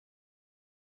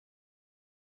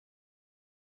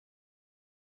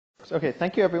Okay,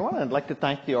 thank you everyone. I'd like to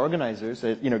thank the organizers.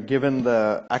 Given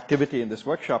the activity in this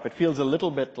workshop, it feels a little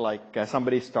bit like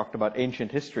somebody's talked about ancient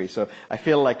history. So I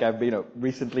feel like I've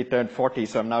recently turned 40,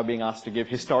 so I'm now being asked to give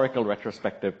historical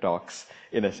retrospective talks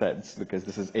in a sense, because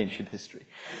this is ancient history.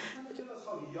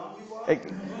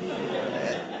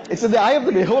 It's in the eye of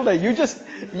the beholder. You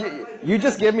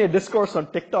just gave me a discourse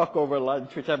on TikTok over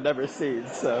lunch, which I've never seen.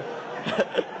 So,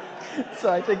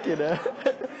 so I think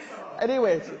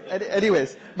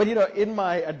Anyways, but in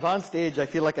my advanced age, I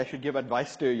feel like I should give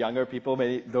advice to younger people,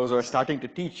 maybe those who are starting to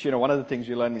teach. One of the things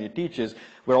you learn when you teach is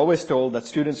we're always told that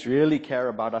students really care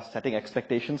about us setting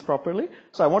expectations properly.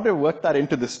 So I want to work that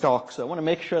into this talk. So I want to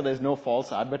make sure there's no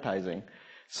false advertising.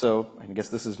 So I guess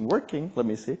this isn't working. Let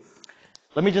me see.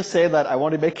 Let me just say that I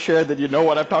want to make sure that you know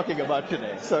what I'm talking about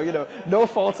today. So, no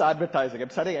false advertising.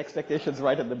 I'm setting expectations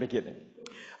right at the beginning.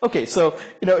 Okay, so,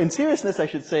 in seriousness, I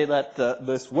should say that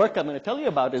this work I'm going to tell you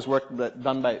about is work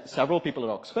done by several people at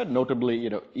Oxford, notably,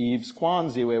 Yves Kwan,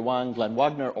 Ziwei Wang, Glenn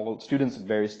Wagner, all students at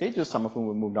various stages, some of whom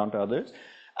have moved on to others,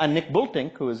 and Nick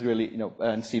Bultink, who is really,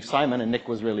 and Steve Simon, and Nick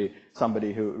was really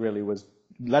somebody who really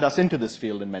led us into this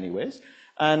field in many ways.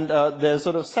 And there's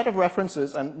sort of set of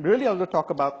references, and really I'm going to talk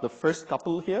about the first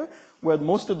couple here, where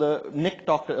Nick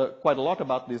talked quite a lot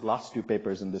about these last two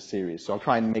papers in this series, so I'll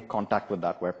try and make contact with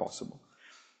that where possible.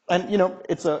 And,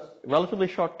 it's a relatively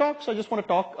short talk, so I just want to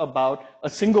talk about a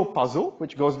single puzzle,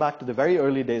 which goes back to the very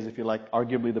early days, if you like,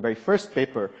 arguably the very first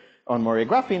paper on Moiré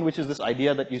graphene, which is this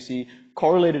idea that you see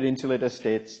correlated insulator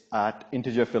states at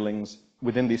integer fillings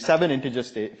within the 7 integer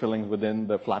fillings within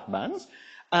the flat bands.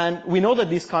 And we know that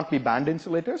these can't be band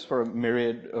insulators for a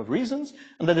myriad of reasons,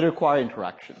 and that they require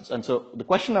interactions. And so the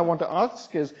question I want to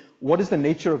ask is, what is the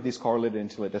nature of these correlated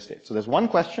insulator states? So there's one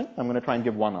question. I'm going to try and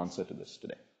give one answer to this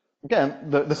today. Again,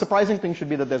 the surprising thing should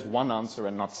be that there's one answer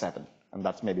and not 7, and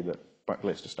that's maybe the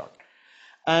place to start.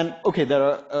 And okay,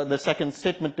 the second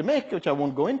statement to make, which I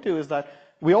won't go into, is that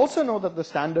we also know that the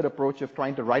standard approach of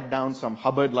trying to write down some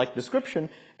Hubbard-like description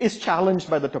is challenged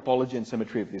by the topology and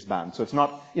symmetry of these bands. So it's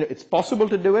not, it's possible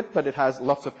to do it, but it has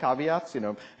lots of caveats.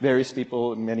 Various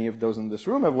people, many of those in this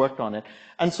room have worked on it.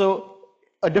 And so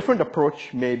a different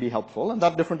approach may be helpful, and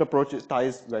that different approach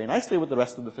ties very nicely with the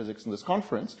rest of the physics in this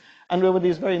conference. And there were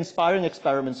these very inspiring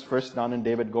experiments first done in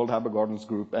David Goldhaber-Gordon's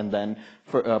group, and then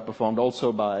performed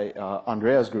also by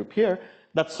Andrea's group here,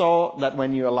 that saw that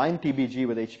when you align TBG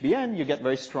with HBN, you get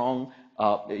very strong,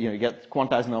 you get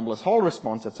quantized anomalous Hall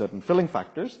response at certain filling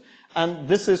factors. And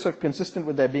this is sort of consistent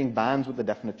with there being bands with a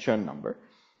definite Chern number.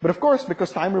 But of course,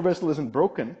 because time reversal isn't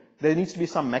broken, there needs to be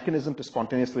some mechanism to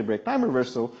spontaneously break time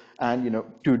reversal. And,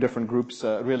 two different groups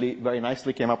really very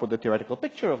nicely came up with a theoretical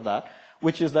picture of that,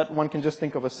 which is that one can just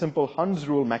think of a simple Hund's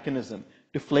rule mechanism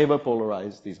to flavor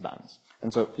polarize these bands.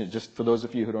 And so, just for those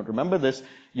of you who don't remember this,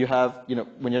 you have,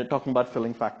 when you're talking about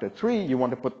filling factor 3, you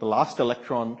want to put the last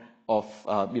electron of,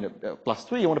 plus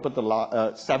 3, you want to put the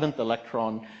 7th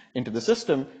electron into the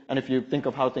system. And if you think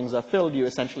of how things are filled, you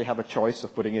essentially have a choice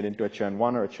of putting it into a Chern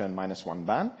 1 or a Chern -1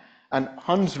 band. And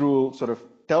Hund's rule sort of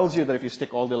tells you that if you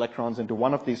stick all the electrons into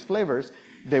one of these flavors,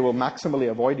 they will maximally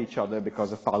avoid each other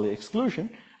because of Pauli exclusion,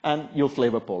 and you'll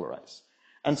flavor polarize.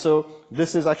 And so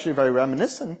this is actually very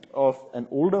reminiscent of an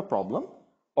older problem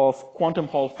of quantum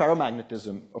Hall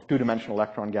ferromagnetism of two-dimensional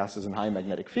electron gases in high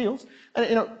magnetic fields.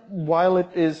 And while it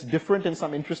is different in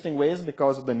some interesting ways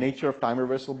because of the nature of time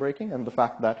reversal breaking and the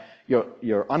fact that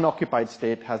your unoccupied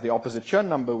state has the opposite Chern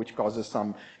number, which causes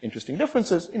some interesting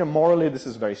differences, morally this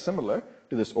is very similar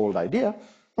to this old idea.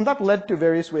 And that led to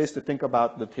various ways to think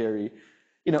about the theory,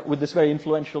 with this very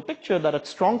influential picture that at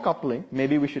strong coupling,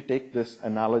 maybe we should take this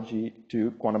analogy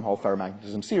to quantum Hall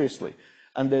ferromagnetism seriously.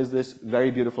 And there's this very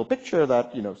beautiful picture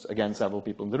that, again, several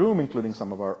people in the room, including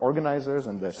some of our organizers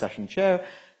and the session chair,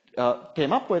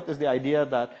 came up with, is the idea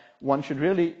that one should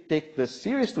really take this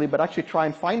seriously, but actually try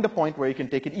and find a point where you can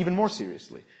take it even more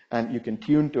seriously. And you can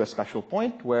tune to a special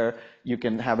point where you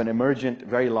can have an emergent,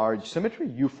 very large symmetry,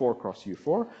 U4 cross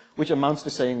U4, which amounts to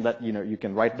saying that, you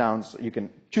can write down, so you can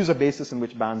choose a basis in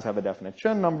which bands have a definite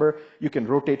Chern number. You can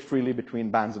rotate freely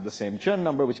between bands of the same Chern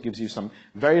number, which gives you some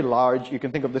very large, you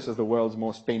can think of this as the world's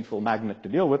most painful magnet to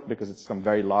deal with because it's some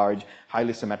very large,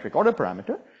 highly symmetric order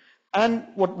parameter. And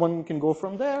what one can go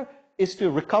from there is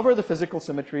to recover the physical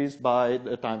symmetries by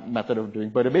the method of doing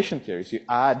perturbation theory. So you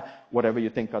add whatever you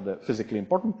think are the physically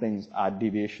important things, add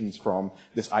deviations from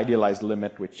this idealized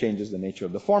limit, which changes the nature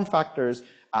of the form factors,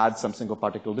 add some single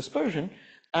particle dispersion.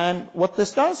 And what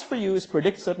this does for you is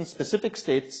predict certain specific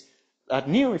states. At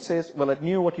nu, it says, well, at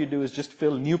nu, what you do is just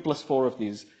fill nu plus 4 of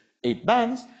these 8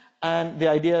 bands. And the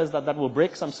idea is that that will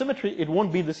break some symmetry. It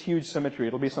won't be this huge symmetry.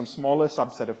 It'll be some smaller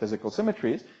subset of physical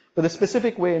symmetries. but the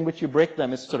specific way in which you break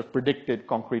them is sort of predicted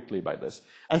concretely by this.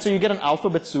 And so you get an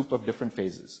alphabet soup of different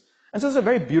phases. And so it's a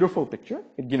very beautiful picture.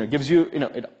 It, gives you,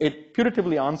 it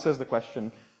putatively answers the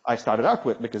question I started out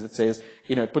with, because it says,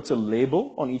 it puts a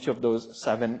label on each of those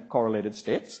 7 correlated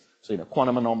states. So,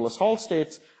 quantum anomalous Hall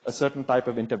states, a certain type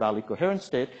of intervalley coherent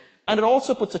state, and it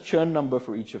also puts a churn number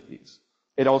for each of these.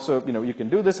 It also, you can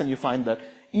do this and you find that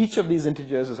each of these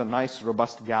integers is a nice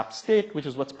robust gap state, which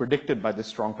is what's predicted by this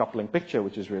strong coupling picture,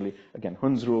 which is really, again,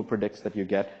 Hund's rule predicts that you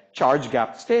get charge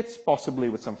gap states, possibly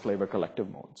with some flavor collective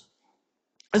modes.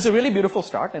 It's a really beautiful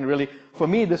start, and really, for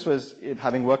me, this was,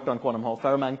 having worked on quantum Hall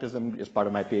ferromagnetism as part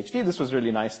of my PhD, this was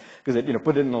really nice, because it,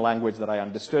 put it in a language that I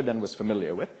understood and was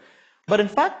familiar with. But in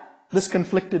fact, this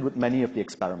conflicted with many of the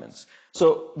experiments.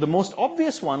 So the most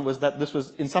obvious one was that this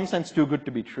was, in some sense, too good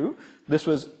to be true. This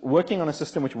was working on a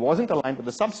system which wasn't aligned with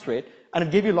the substrate, and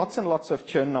it gave you lots and lots of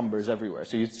churn numbers everywhere.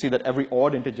 So you see that every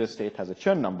odd integer state has a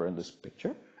churn number in this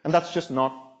picture, and that's just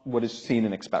not what is seen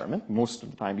in experiment. Most of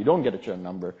the time, you don't get a churn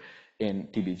number in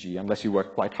TBG unless you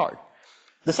work quite hard.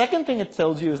 The second thing it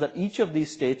tells you is that each of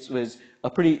these states was a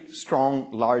pretty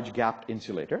strong, large gapped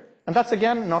insulator. And that's,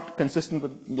 again, not consistent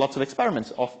with lots of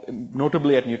experiments.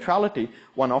 Notably at neutrality,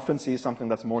 one often sees something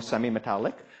that's more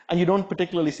semi-metallic, and you don't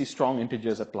particularly see strong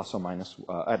integers at plus or minus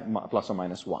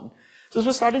 1. So this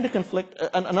was starting to conflict.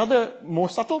 And another more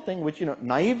subtle thing, which,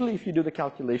 naively, if you do the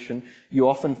calculation, you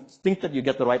often think that you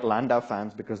get the right Landau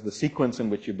fans because of the sequence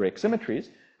in which you break symmetries.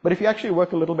 But if you actually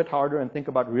work a little bit harder and think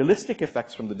about realistic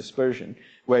effects from the dispersion,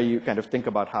 where you kind of think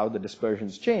about how the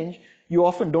dispersions change, you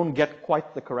often don't get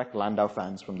quite the correct Landau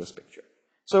fans from this picture.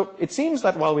 So it seems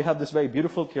that while we have this very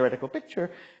beautiful theoretical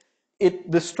picture,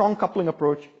 the strong coupling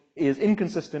approach is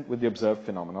inconsistent with the observed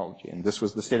phenomenology. And this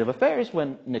was the state of affairs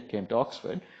when Nick came to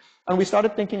Oxford. And we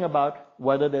started thinking about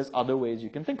whether there's other ways you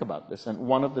can think about this. And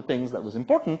one of the things that was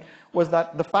important was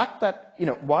that the fact that,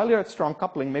 while you're at strong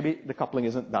coupling, maybe the coupling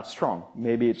isn't that strong.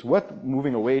 Maybe it's worth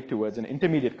moving away towards an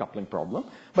intermediate coupling problem,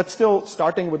 but still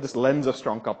starting with this lens of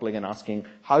strong coupling and asking,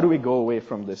 how do we go away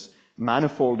from this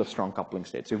manifold of strong coupling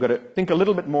states? You've got to think a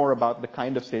little bit more about the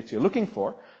kind of states you're looking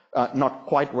for, not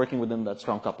quite working within that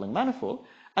strong coupling manifold.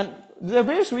 And there are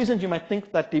various reasons you might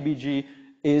think that TBG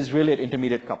is really at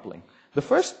intermediate coupling. The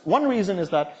one reason is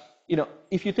that,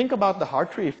 if you think about the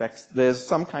Hartree effects, there's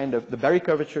some kind of, the Berry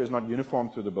curvature is not uniform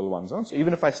through the Brillouin zone. So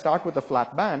even if I start with a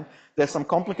flat band, there's some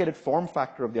complicated form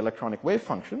factor of the electronic wave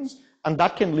functions, and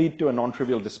that can lead to a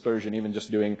non-trivial dispersion, even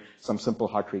just doing some simple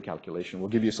Hartree calculation will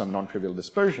give you some non-trivial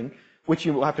dispersion, which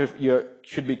you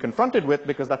should be confronted with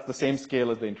because that's the same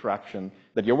scale as the interaction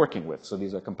that you're working with. So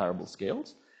these are comparable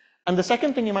scales. And the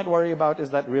second thing you might worry about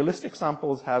is that realistic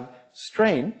samples have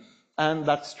strain, and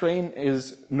that strain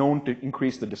is known to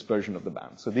increase the dispersion of the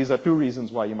band. So these are two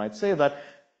reasons why you might say that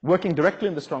working directly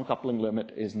in the strong coupling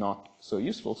limit is not so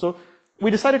useful. So we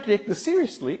decided to take this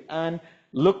seriously and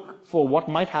look for what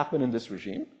might happen in this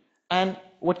regime. And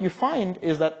what you find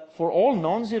is that for all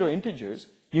non-zero integers,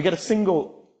 you get a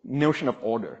single notion of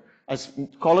order.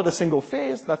 Call it a single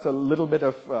phase, that's a little bit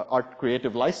of art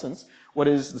creative license.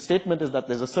 The statement is that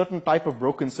there's a certain type of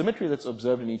broken symmetry that's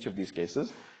observed in each of these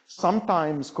cases,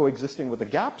 sometimes coexisting with a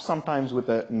gap, sometimes with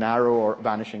a narrow or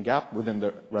vanishing gap within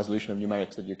the resolution of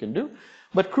numerics that you can do.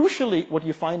 But crucially, what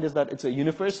you find is that it's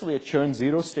universally a churn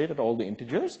zero state at all the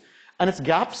integers, and its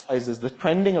gap sizes, the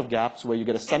trending of gaps where you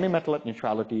get a semi-metal at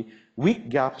neutrality, weak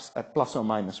gaps at plus or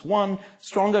minus 1,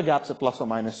 stronger gaps at plus or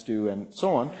minus 2, and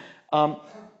so on,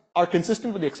 are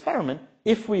consistent with the experiment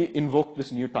if we invoke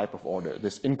this new type of order,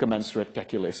 this incommensurate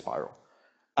Kekulé spiral.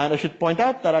 And I should point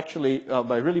out that actually,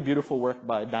 by really beautiful work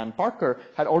by Dan Parker,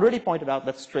 had already pointed out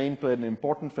that strain played an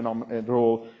important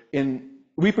role in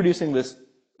reproducing this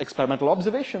experimental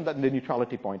observation that the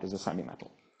neutrality point is a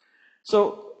semi-metal.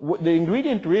 So the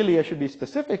ingredient really, I should be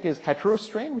specific, is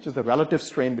heterostrain, which is the relative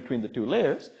strain between the two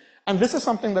layers. And this is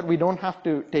something that we don't have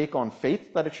to take on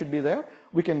faith that it should be there.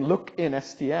 We can look in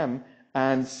STM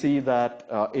and see that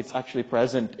it's actually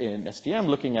present in STM,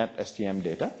 looking at STM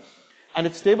data. And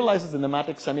it stabilizes the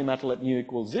nematic semi-metal at nu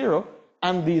equals 0,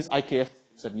 and these IKS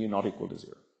at nu not equal to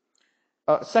 0.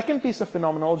 Second piece of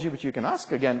phenomenology which you can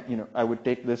ask, again, I would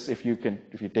take this if you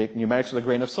take numerics with a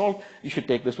grain of salt, you should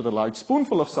take this with a large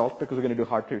spoonful of salt because we're going to do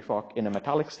Hartree-Fock in a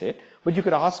metallic state. But you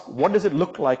could ask, what does it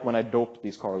look like when I dope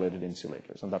these correlated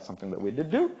insulators? And that's something that we did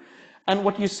do. And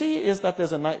what you see is that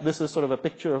this is sort of a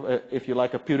picture of, if you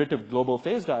like, a putative global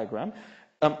phase diagram.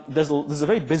 This is a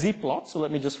very busy plot, so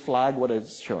let me just flag what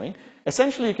it's showing.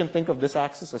 Essentially, you can think of this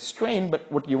axis as strain,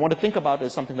 but what you want to think about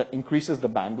is something that increases the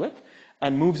bandwidth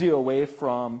and moves you away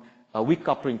from weak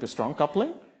coupling to strong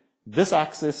coupling. This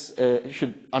axis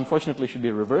unfortunately should be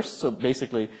reversed. So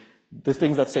basically, The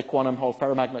things that say quantum Hall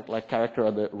ferromagnet-like character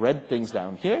are the red things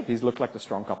down here. These look like the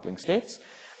strong coupling states.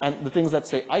 And the things that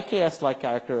say IKS-like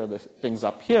character are the things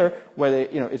up here, where they,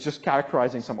 it's just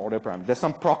characterizing some order parameter. There's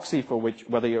some proxy for which,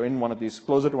 whether you're in one of these,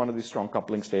 closer to one of these strong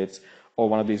coupling states or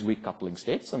one of these weak coupling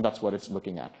states, and that's what it's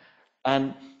looking at.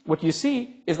 And what you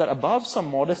see is that above some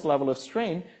modest level of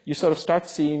strain, you sort of start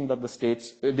seeing that the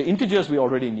states, the integers we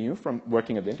already knew from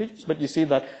working at the integers, but you see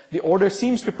that the order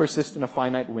seems to persist in a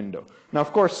finite window. Now,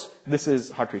 of course, this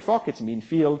is Hartree-Fock, it's mean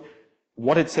field.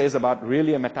 What it says about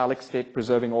really a metallic state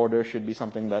preserving order should be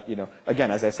something that,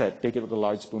 again, as I said, take it with a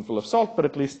large spoonful of salt, but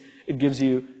at least it gives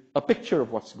you a picture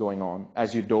of what's going on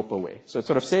as you dope away. So it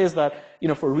sort of says that,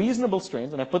 for reasonable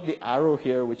strains, and I put the arrow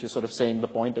here, which is sort of saying the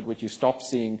point at which you stop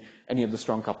seeing any of the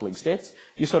strong coupling states,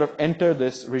 you sort of enter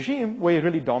this regime where you're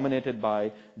really dominated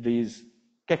by this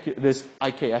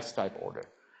IKS type order.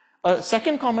 A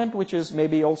second comment, which is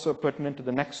maybe also pertinent to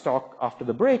the next talk after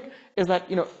the break, is that,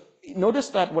 notice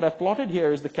that what I've plotted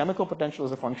here is the chemical potential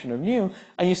as a function of nu,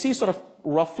 and you see sort of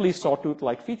roughly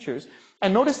sawtooth-like features.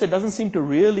 And notice it doesn't seem to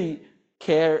really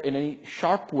care in any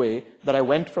sharp way that I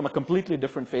went from a completely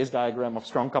different phase diagram of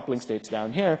strong coupling states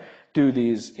down here to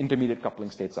these intermediate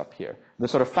coupling states up here. The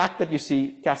sort of fact that you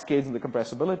see cascades in the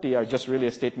compressibility are just really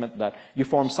a statement that you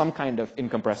form some kind of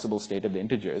incompressible state of the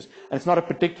integers. And it's not a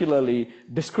particularly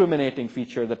discriminating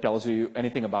feature that tells you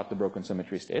anything about the broken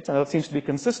symmetry states. And that seems to be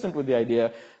consistent with the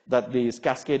idea that these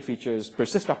cascade features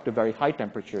persist up to very high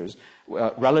temperatures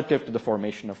relative to the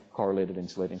formation of correlated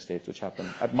insulating states, which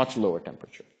happen at much lower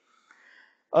temperature.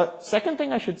 Second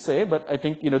thing I should say, but I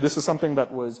think, this is something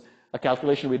that was a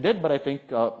calculation we did, but I think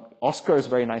Oscar's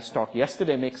very nice talk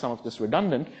yesterday makes some of this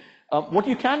redundant. What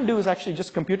you can do is actually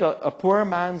just compute a poor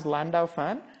man's Landau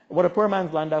fan. What a poor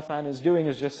man's Landau fan is doing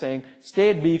is just saying,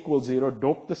 state B equals 0,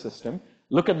 dope the system,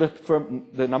 look at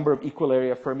the number of equal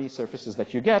area Fermi surfaces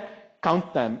that you get,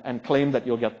 count them, and claim that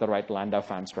you'll get the right Landau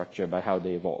fan structure by how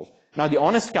they evolve. Now, the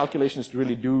honest calculation is to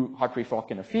really do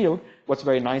Hartree-Fock in a field. What's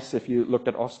very nice, if you looked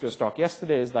at Oscar's talk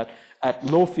yesterday, is that at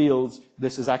low fields,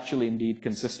 this is actually indeed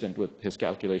consistent with his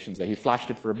calculations there. He flashed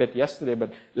it for a bit yesterday,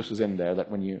 but this was in there,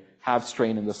 that when you have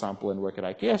strain in the sample and work at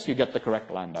IKS, you get the correct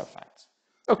Landau fans.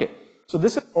 Okay, so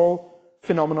this is all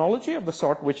phenomenology of the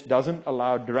sort which doesn't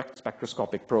allow direct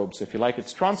spectroscopic probes. So if you like,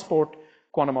 it's transport,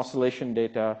 quantum oscillation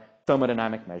data,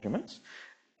 thermodynamic measurements.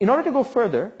 In order to go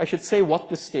further, I should say what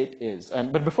this state is.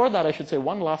 But before that, I should say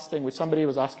one last thing, which somebody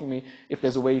was asking me if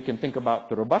there's a way you can think about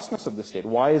the robustness of the state.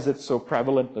 Why is it so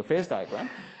prevalent in the phase diagram?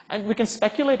 And we can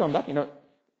speculate on that.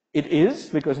 It is,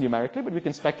 because numerically, but we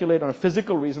can speculate on a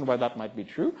physical reason why that might be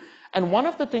true. And one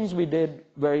of the things we did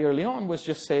very early on was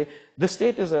just say, this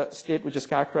state is a state which is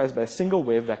characterized by a single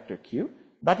wave vector q,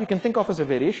 that you can think of as a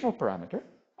variational parameter.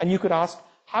 And you could ask,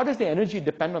 how does the energy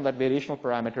depend on that variational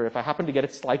parameter if I happen to get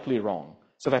it slightly wrong?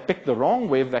 So if I pick the wrong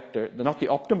wave vector, not the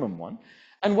optimum one,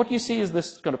 and what you see is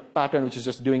this kind of pattern which is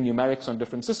just doing numerics on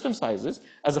different system sizes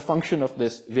as a function of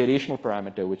this variational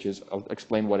parameter, which is, I'll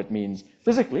explain what it means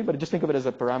physically, but just think of it as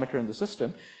a parameter in the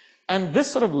system. And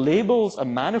this sort of labels a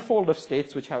manifold of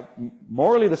states which have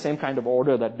morally the same kind of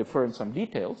order that differ in some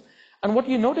details. And what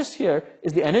you notice here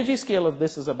is the energy scale of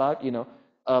this is about,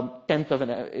 a tenth of an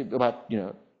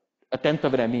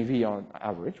MeV on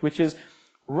average, which is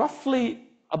roughly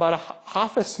about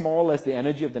half as small as the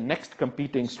energy of the next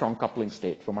competing strong coupling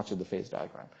state for much of the phase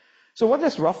diagram. So what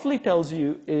this roughly tells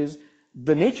you is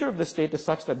the nature of the state is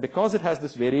such that because it has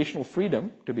this variational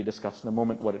freedom, to be discussed in a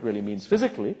moment what it really means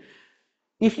physically,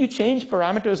 if you change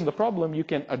parameters in the problem, you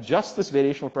can adjust this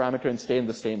variational parameter and stay in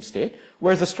the same state,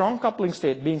 whereas a strong coupling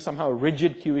state, being somehow a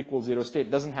rigid q equals 0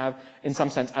 state, doesn't have, in some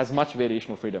sense, as much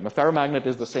variational freedom. A ferromagnet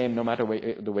is the same no matter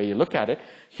the way you look at it.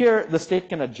 Here, the state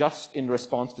can adjust in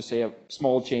response to, say, a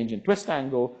small change in twist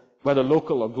angle, whether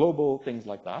local or global, things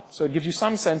like that. So it gives you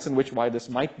some sense in why this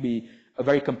might be a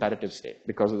very competitive state,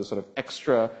 because of the sort of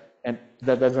extra, and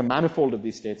there's a manifold of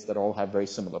these states that all have very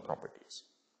similar properties.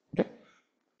 Okay?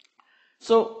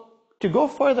 So to go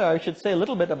further, I should say a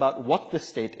little bit about what this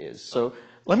state is. So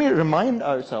let me remind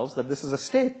ourselves that this is a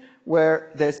state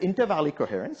where there's intervalley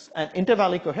coherence, and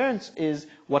intervalley coherence is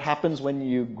what happens when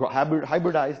you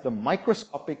hybridize the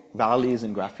microscopic valleys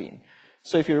in graphene.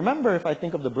 So if you remember, if I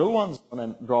think of the Brillouin zone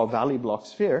and draw a valley block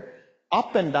sphere,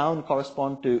 up and down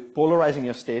correspond to polarizing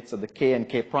your states at the k and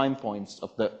k prime points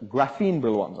of the graphene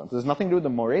Brillouin zone. So there's nothing to do with the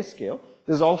Moiré scale.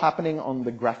 This is all happening on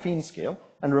the graphene scale.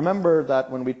 And remember that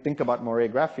when we think about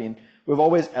Moiré graphene, we've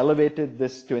always elevated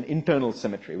this to an internal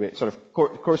symmetry. We're sort of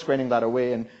coarse-graining that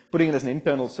away and putting it as an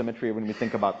internal symmetry when we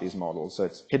think about these models. So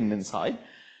it's hidden inside.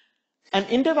 And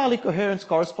intervalley coherence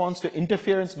corresponds to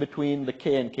interference between the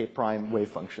k and k prime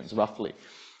wave functions, roughly.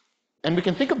 And we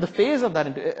can think of the phase of that,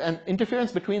 and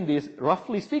interference between these,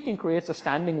 roughly speaking, creates a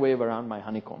standing wave around my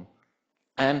honeycomb.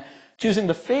 And choosing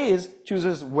the phase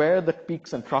chooses where the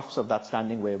peaks and troughs of that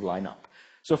standing wave line up.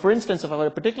 So for instance, if I have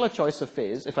a particular choice of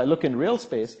phase, if I look in real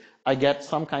space, I get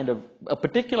some kind of, a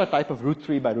particular type of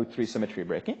 √3 by √3 symmetry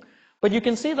breaking. But you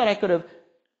can see that I could have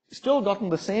still gotten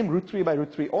the same √3 by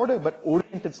 √3 order, but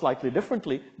oriented slightly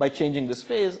differently by changing this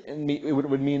phase. And it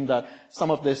would mean that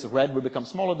some of this red would become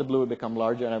smaller, the blue would become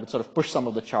larger, and I would sort of push some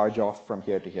of the charge off from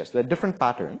here to here. So there are different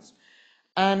patterns.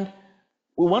 And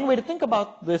one way to think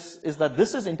about this is that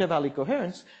this is intervalley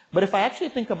coherence, but if I actually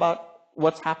think about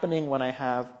what's happening when I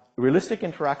have realistic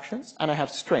interactions and I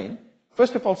have strain,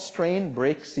 first of all, strain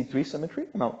breaks C3 symmetry,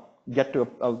 and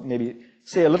I'll maybe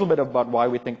say a little bit about why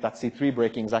we think that C3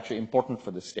 breaking is actually important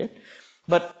for this state.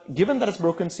 But given that it's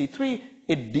broken C3,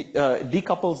 it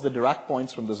decouples the Dirac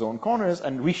points from the zone corners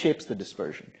and reshapes the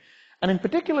dispersion. And in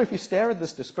particular, if you stare at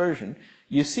this dispersion,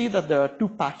 you see that there are two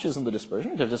patches in the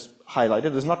dispersion, which I've just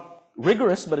highlighted. It's not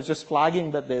rigorous, but it's just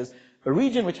flagging that there's a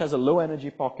region which has a low energy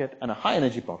pocket and a high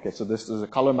energy pocket. So this is a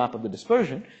color map of the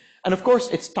dispersion. And of course,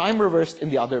 it's time reversed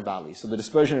in the other valley. So the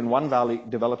dispersion in one valley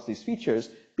develops these features,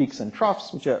 peaks and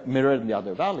troughs, which are mirrored in the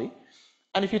other valley.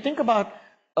 And if you think about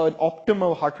an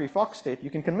optimal Hartree-Fock state, you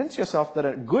can convince yourself that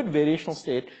a good variational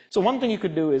state, so one thing you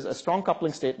could do is a strong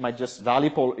coupling state might just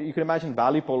you can imagine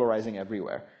valley polarizing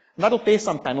everywhere. And that'll pay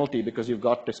some penalty because you've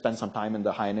got to spend some time in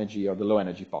the high energy or the low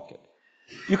energy pocket.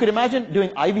 You could imagine doing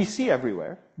IVC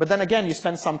everywhere, but then again, you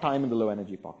spend some time in the low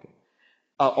energy pocket.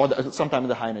 Or sometime in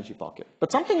the high energy pocket.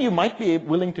 But something you might be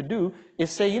willing to do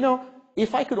is say,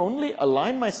 if I could only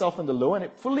align myself in the low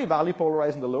and fully valley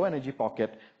polarize in the low energy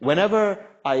pocket whenever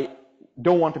I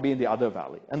don't want to be in the other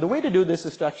valley. And the way to do this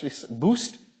is to actually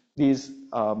boost these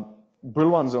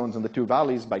Brillouin zones in the two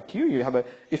valleys by Q.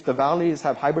 If the valleys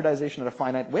have hybridization at a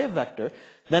finite wave vector,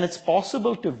 then it's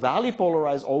possible to valley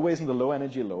polarize always in the low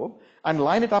energy lobe and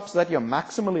line it up so that you're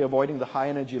maximally avoiding the high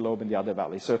energy lobe in the other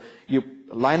valley. So you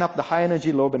line up the high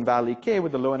energy lobe in valley K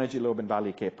with the low energy lobe in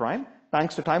valley K prime.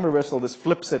 Thanks to time reversal, this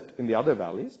flips it in the other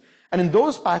valleys. And in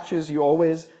those patches, you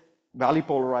always valley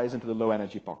polarize into the low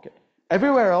energy pocket.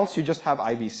 Everywhere else, you just have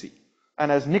IVC.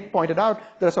 And as Nick pointed out,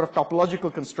 there are sort of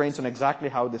topological constraints on exactly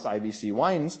how this IVC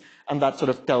winds, and that sort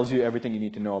of tells you everything you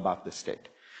need to know about this state.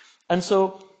 And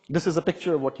so this is a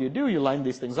picture of what you do. You line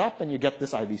these things up, and you get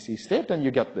this IVC state, and you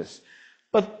get this.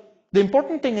 But the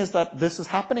important thing is that this is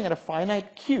happening at a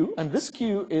finite Q, and this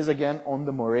Q is, again, on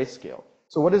the Moiré scale.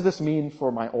 So what does this mean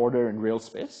for my order in real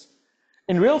space?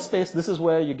 In real space, this is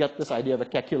where you get this idea of a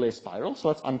Kekulé spiral, so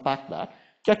let's unpack that.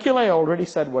 Kekulé already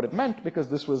said what it meant, because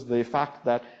this was the fact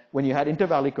that when you had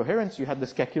intervalley coherence, you had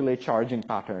this Kekulé charging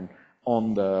pattern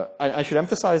on the, I should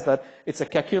emphasize that it's a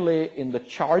Kekulé in the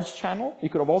charge channel. You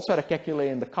could have also had a Kekulé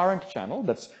in the current channel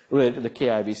that's related to the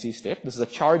KIVC state. This is a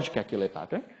charge Kekulé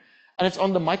pattern. And it's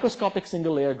on the microscopic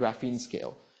single layer graphene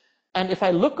scale. And if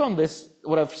I look on this,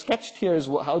 what I've sketched here is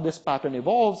how this pattern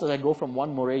evolves as I go from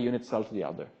one Moiré unit cell to the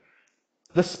other.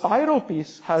 The spiral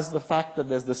piece has the fact that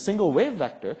there's the single wave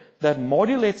vector that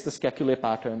modulates this Kekulé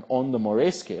pattern on the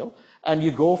Moiré scale, and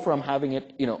you go from having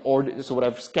it, so what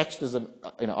I've sketched is an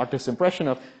artist's impression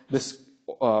of this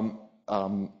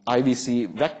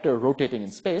IVC vector rotating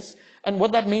in space. And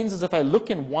what that means is if I look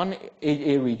in one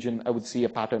AA region, I would see a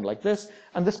pattern like this,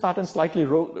 and this pattern slightly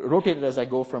rotated as I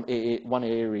go from one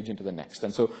AA region to the next.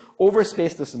 And so over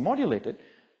space, this is modulated.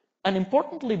 And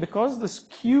importantly, because this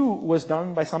Q was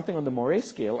done by something on the Moiré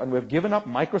scale, and we've given up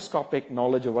microscopic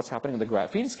knowledge of what's happening on the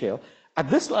graphene scale,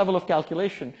 at this level of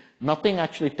calculation, nothing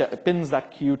actually pins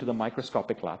that Q to the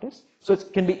microscopic lattice. So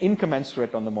it can be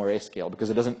incommensurate on the Moiré scale, because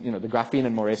it doesn't, the graphene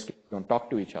and Moiré scale don't talk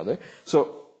to each other.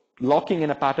 So locking in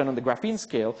a pattern on the graphene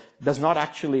scale does not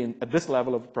actually, at this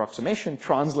level of approximation,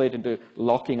 translate into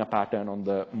locking a pattern on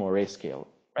the Moiré scale,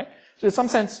 right? So in some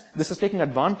sense, this is taking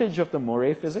advantage of the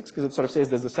Moiré physics, because it sort of says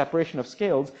there's a separation of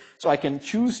scales, so I can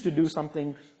choose to do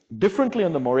something differently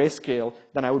on the Moiré scale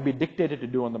than I would be dictated to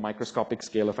do on the microscopic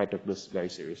scale if I took this very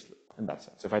seriously, in that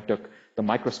sense. If I took the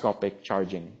microscopic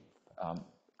charging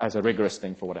as a rigorous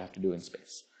thing for what I have to do in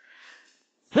space.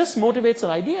 This motivates an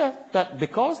idea that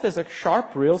because there's a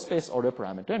sharp real space order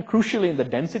parameter, and crucially in the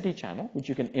density channel, which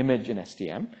you can image in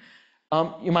STM,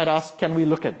 you might ask, can we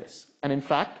look at this? And in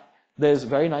fact, there's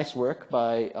very nice work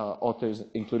by authors,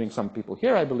 including some people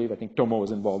here, I believe. I think Tomo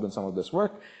was involved in some of this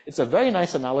work. It's a very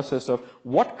nice analysis of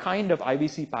what kind of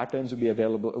IVC patterns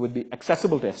would be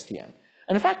accessible to STM.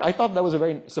 And in fact, I thought that was a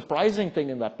very surprising thing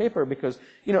in that paper, because,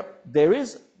 there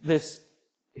is this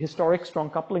historic strong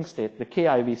coupling state, the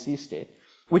KIVC state,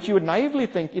 which you would naively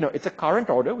think, it's a current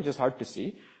order, which is hard to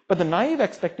see. But the naive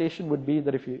expectation would be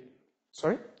that if you,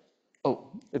 sorry?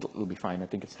 Oh, it'll be fine. I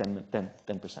think it's 10%,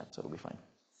 so it'll be fine.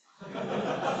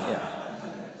 Yeah.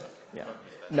 Yeah.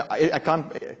 No, I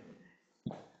can't.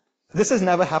 This has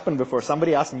never happened before.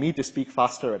 Somebody asked me to speak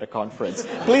faster at a conference.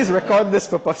 Please record this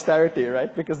for posterity,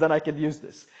 right? Because then I can use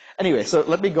this. Anyway, so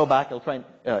let me go back. I'll try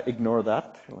and ignore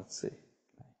that. Let's see.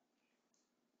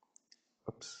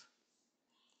 Oops.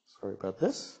 Sorry about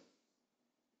this.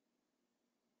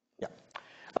 Yeah.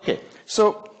 Okay.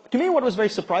 So to me, what was very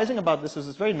surprising about this is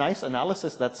this very nice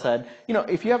analysis that said, you know,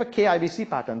 if you have a KIVC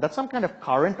pattern, that's some kind of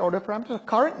current order parameter.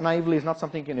 Current naively is not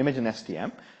something you can image in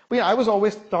STM. But yeah, I was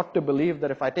always taught to believe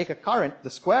that if I take a current, the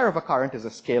square of a current is a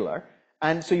scalar.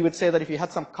 And so you would say that if you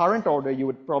had some current order, you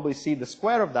would probably see the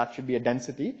square of that should be a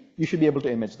density. You should be able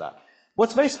to image that.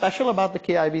 What's very special about the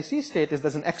KIVC state is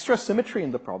there's an extra symmetry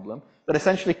in the problem that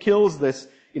essentially kills this,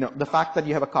 you know, the fact that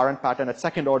you have a current pattern at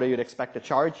second order, you'd expect a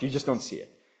charge, you just don't see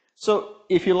it. So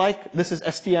if you like, this is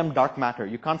STM dark matter.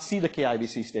 You can't see the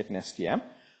KIVC state in STM.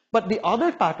 But the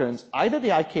other patterns, either the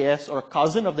IKS or a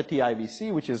cousin of the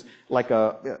TIVC, which is like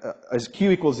a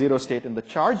Q equals 0 state in the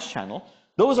charge channel,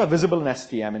 those are visible in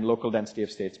STM in local density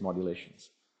of states modulations.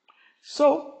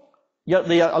 So yeah,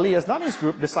 the Ali Yazdani's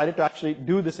group decided to actually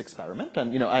do this experiment.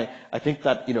 And, you know, I think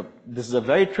that, you know, this is a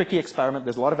very tricky experiment.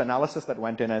 There's a lot of analysis that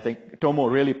went in. I think Tomo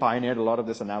really pioneered a lot of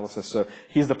this analysis. So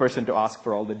he's the person to ask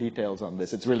for all the details on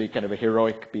this. It's really kind of a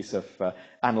heroic piece of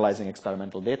analyzing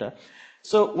experimental data.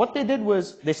 So what they did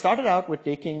was they started out with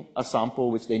taking a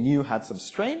sample which they knew had some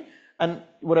strain. And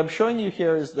what I'm showing you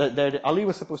here is that Ali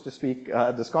was supposed to speak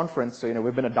at this conference. So, you know,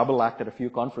 we've been a double act at a few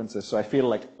conferences. So I feel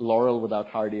like Laurel without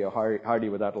Hardy or Hardy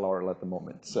without Laurel at the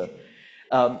moment. So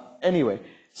anyway,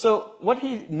 so what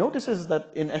he notices is that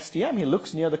in STM, he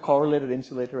looks near the correlated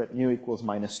insulator at nu equals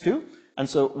 -2. And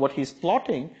so what he's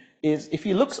plotting is if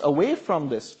he looks away from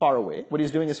this, far away, what he's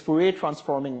doing is Fourier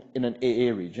transforming in an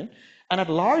AA region. And at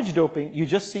large doping, you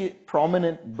just see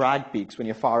prominent Bragg peaks when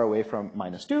you're far away from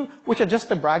 -2, which are just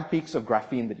the Bragg peaks of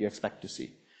graphene that you expect to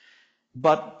see.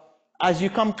 But as you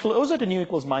come closer to nu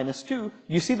equals -2,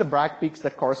 you see the Bragg peaks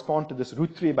that correspond to this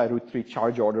 √3 by √3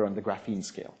 charge order on the graphene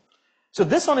scale. So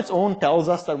this on its own tells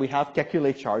us that we have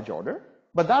Kekulé charge order,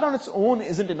 but that on its own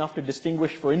isn't enough to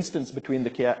distinguish, for instance, between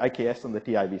the IKS and the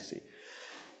TIVC.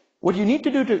 What you need to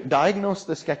do to diagnose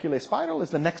this Kekulé spiral is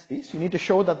the next piece. You need to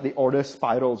show that the order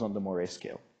spirals on the Moiré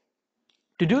scale.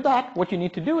 To do that, what you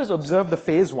need to do is observe the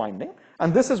phase winding.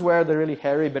 And this is where the really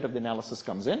hairy bit of the analysis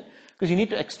comes in, because you need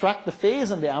to extract the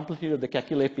phase and the amplitude of the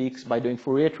Kekulé peaks by doing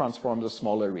Fourier transforms of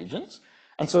smaller regions.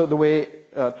 And so the way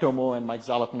Tomo and Mike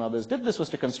Zalat and others did this was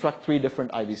to construct 3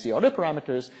 different IVC order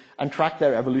parameters and track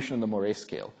their evolution in the Moiré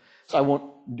scale. So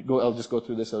I'll just go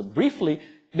through this briefly.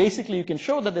 Basically, you can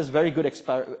show that there's very good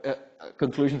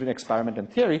conclusions between experiment and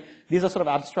theory. These are sort of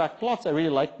abstract plots. I really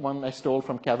like one I stole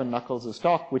from Kevin Knuckles'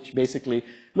 talk, which basically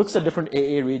looks at different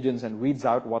AA regions and reads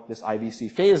out what this IVC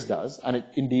phase does. And it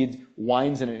indeed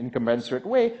winds in an incommensurate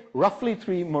way, roughly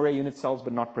 3 Moiré unit cells,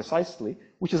 but not precisely,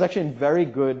 which is actually in very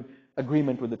good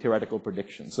agreement with the theoretical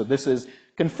prediction. So this is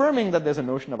confirming that there's a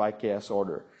notion of IKS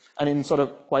order. And in sort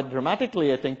of quite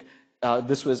dramatically, I think,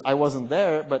 I wasn't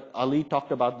there, but Ali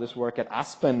talked about this work at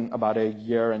Aspen about a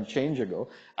year and change ago.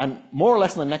 And more or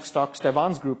less in the next talk,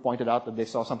 Stefan's group pointed out that they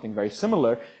saw something very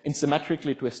similar in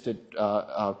symmetrically twisted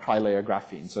tri-layer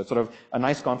graphene. So it's sort of a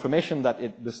nice confirmation that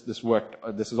this worked.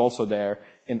 This is also there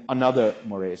in another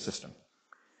Moiré system.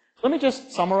 Let me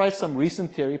just summarize some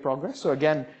recent theory progress. So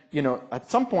again, you know, at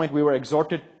some point we were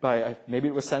exhorted by, maybe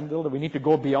it was Sendil, that we need to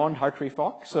go beyond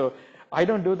Hartree-Fock. So I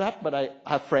don't do that, but I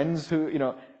have friends who, you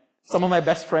know, some of my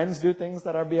best friends do things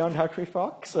that are beyond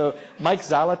Hartree-Fock. So Mike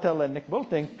Zalatel and Nick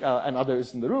Bultink and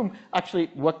others in the room actually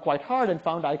worked quite hard and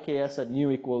found IKS at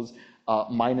nu equals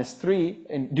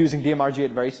 -3 using DMRG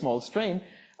at very small strain.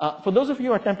 For those of you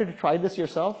who are tempted to try this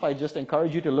yourself, I just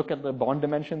encourage you to look at the bond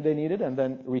dimension they needed and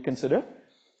then reconsider.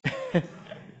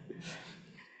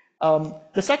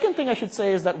 The second thing I should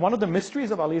say is that one of the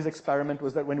mysteries of Ali's experiment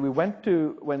was that when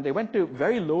they went to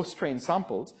very low strain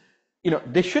samples, you know,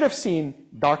 they should have seen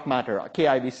dark matter,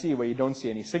 KIVC, where you don't see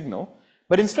any signal.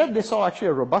 But instead, they saw actually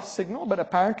a robust signal, but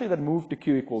apparently that moved to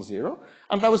Q equals 0.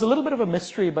 And that was a little bit of a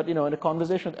mystery, but, you know, in a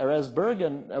conversation with Erez Berg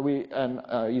and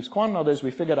Yves Kwan and others, we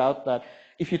figured out that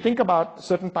if you think about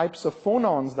certain types of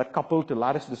phonons that couple to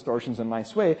lattice distortions in a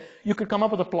nice way, you could come up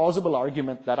with a plausible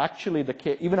argument that actually,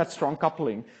 even at strong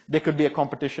coupling, there could be a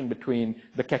competition between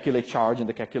the Kekulé charge and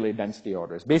the Kekulé density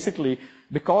orders. Basically,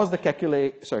 because the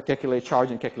Kekulé charge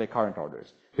and Kekulé current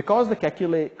orders, because the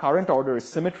Kekulé current order is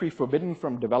symmetry forbidden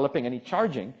from developing any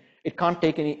charging, it can't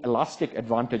take any elastic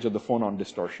advantage of the phonon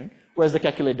distortion, whereas the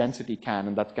Kekulé density can,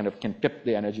 and that kind of can tip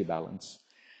the energy balance.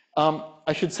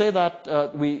 I should say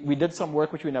that we did some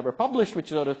work which we never published, which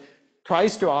sort of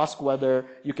tries to ask whether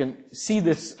you can see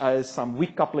this as some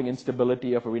weak coupling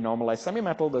instability of a renormalized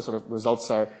semimetal. The sort of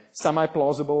results are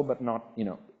semi-plausible, but not,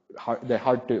 they're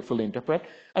hard to fully interpret.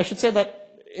 I should say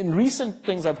that in recent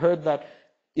things I've heard that,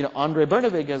 Andre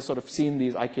Bernevig has sort of seen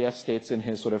these IKS states in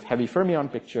his sort of heavy fermion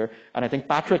picture, and I think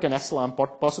Patrick and Eslam,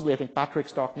 possibly I think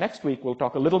Patrick's talk next week will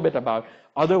talk a little bit about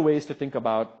other ways to think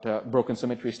about broken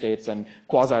symmetry states and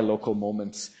quasi-local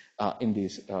moments in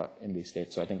these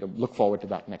states. So I think I'll look forward to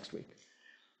that next week.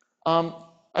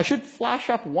 I should flash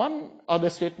up one other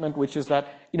statement, which is that,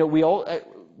 we all,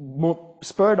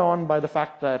 spurred on by the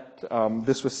fact that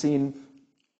this was seen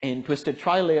in twisted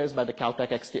tri-layers by the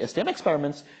Caltech STM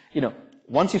experiments,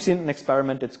 once you've seen an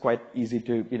experiment, it's quite easy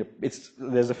to,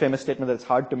 there's a famous statement that it's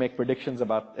hard to make predictions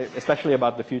about, especially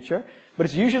about the future, but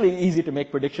it's usually easy to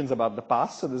make predictions about the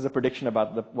past. So there's a prediction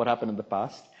about what happened in the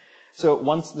past. So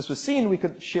once this was seen, we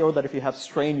could show that if you have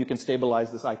strain, you can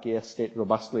stabilize this IKS state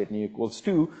robustly at nu equals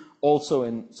 2, also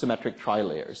in symmetric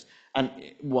tri-layers. And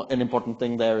an important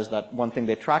thing there is that one thing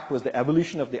they tracked was the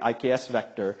evolution of the IKS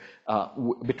vector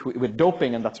with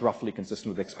doping, and that's roughly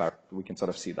consistent with the experiment. We can sort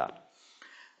of see that.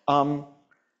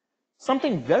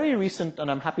 Something very recent, and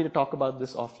I'm happy to talk about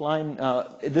this offline,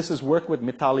 this is work with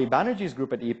Mithali Banerjee's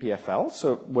group at EPFL.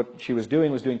 So what she was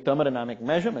doing thermodynamic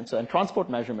measurements and transport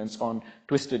measurements on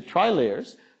twisted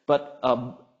tri-layers, but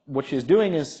what she's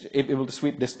doing is able to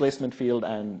sweep displacement field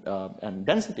and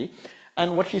density.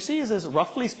 And what she sees is,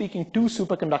 roughly speaking, 2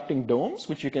 superconducting domes,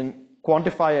 which you can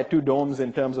quantify at 2 domes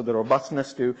in terms of the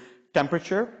robustness to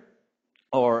temperature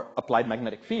or applied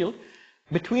magnetic field,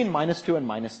 between -2 and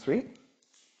 -3.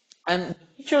 And the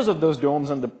features of those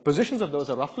domes and the positions of those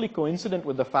are roughly coincident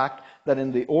with the fact that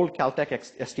in the old Caltech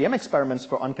STM experiments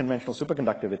for unconventional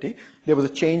superconductivity, there was a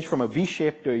change from a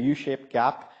V-shaped to a U-shaped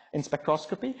gap in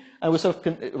spectroscopy. And sort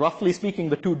of, roughly speaking,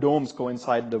 the 2 domes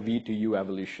coincide the V to U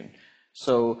evolution.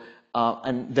 So,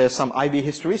 and there's some IV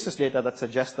hysteresis data that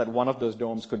suggests that one of those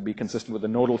domes could be consistent with a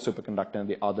nodal superconductor and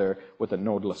the other with a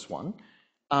nodeless one.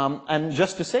 And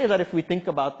just to say that if we think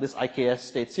about this IKS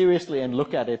state seriously and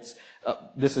look at its,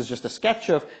 this is just a sketch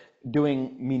of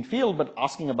doing mean field, but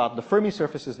asking about the Fermi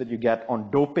surfaces that you get on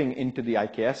doping into the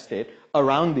IKS state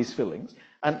around these fillings.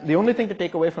 And the only thing to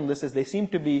take away from this is they seem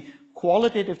to be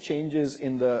qualitative changes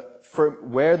in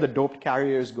where the doped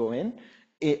carriers go in,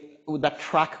 that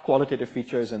track qualitative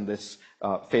features in this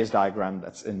phase diagram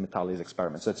that's in Mithali's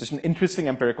experiment. So it's just an interesting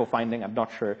empirical finding. I'm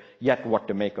not sure yet what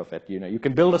to make of it. You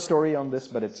can build a story on this,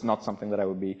 but it's not something that I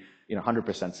would be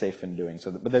 100% safe in doing.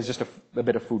 So, but there's just a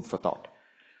bit of food for thought.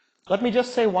 Let me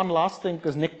just say one last thing,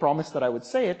 because Nick promised that I would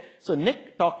say it. So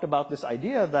Nick talked about this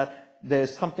idea that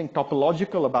there's something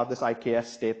topological about this IKS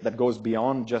state that goes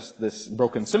beyond just this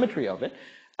broken symmetry of it.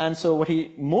 And so what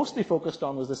he mostly focused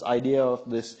on was this idea of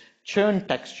this churn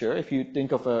texture. If you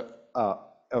think of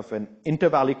an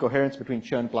intervalley coherence between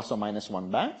churn plus or minus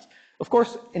 1 bands. Of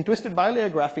course, in twisted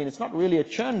bilayer graphene, it's not really a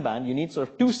churn band. You need sort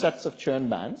of 2 sets of churn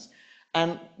bands.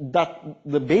 And that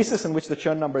the basis in which the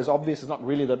churn number is obvious is not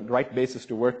really the right basis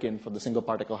to work in for the single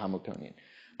particle Hamiltonian.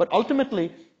 But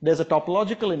ultimately, there's a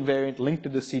topological invariant linked to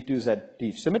the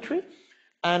C2ZT symmetry.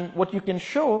 And what you can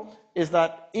show is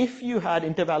that if you had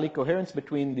intervalley coherence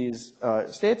between these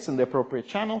states in the appropriate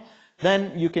channel,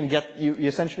 then you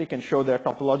essentially can show their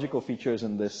topological features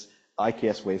in this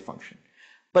IKS wave function.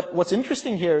 But what's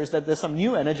interesting here is that there's some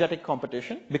new energetic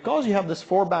competition. Because you have this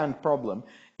 4-band problem,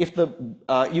 if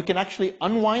you can actually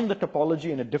unwind the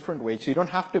topology in a different way. So you don't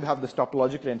have to have this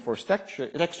topologically enforced texture.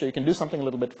 You can do something a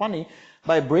little bit funny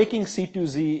by breaking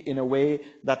C2Z in a way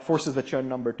that forces the churn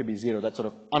number to be 0. That sort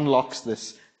of unlocks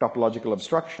this topological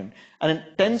obstruction. And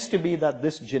it tends to be that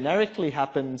this generically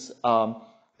happens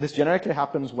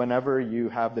whenever you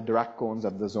have the Dirac cones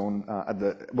at the zone,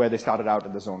 where they started out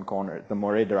at the zone corner, the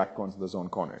Moiré Dirac cones at the zone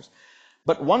corners.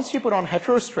 But once you put on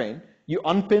heterostrain, you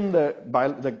unpin the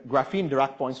graphene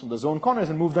Dirac points from the zone corners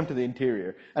and move them to the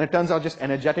interior. And it turns out just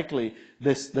energetically,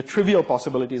 the trivial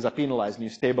possibilities are penalized and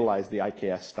you stabilize the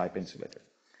IKS type insulator.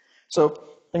 So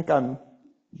I think I'm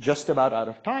just about out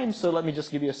of time, so let me just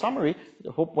give you a summary.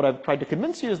 I hope what I've tried to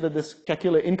convince you is that this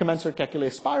Kekulé, incommensurate Kekulé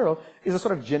spiral is a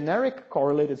sort of generic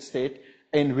correlated state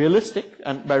in realistic,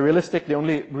 and by realistic, the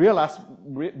only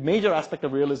major aspect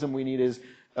of realism we need is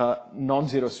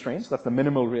non-zero strains. That's the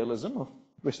minimal realism of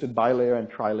twisted bilayer and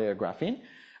tri-layer graphene.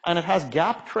 And it has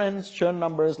gap trends, churn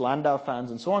numbers, Landau fans,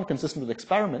 and so on, consistent with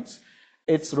experiments.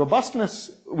 Its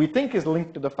robustness, we think, is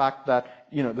linked to the fact that,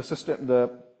 the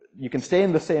system, you can stay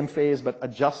in the same phase, but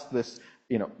adjust this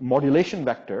modulation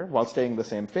vector while staying in the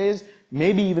same phase,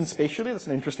 maybe even spatially. That's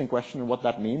an interesting question of what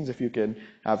that means if you can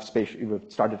have you've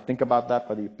started to think about that,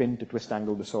 whether you pin to twist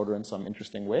angle disorder in some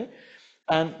interesting way.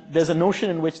 And there's a notion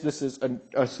in which this is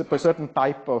a certain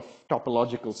type of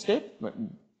topological state,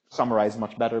 summarized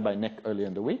much better by Nick earlier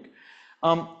in the week.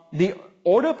 The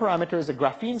order parameter is a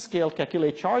graphene scale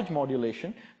Kekulé charge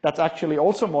modulation that's actually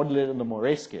also modulated in the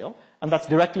Moiré scale, and that's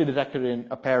directly detected in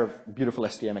a pair of beautiful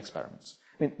STM experiments.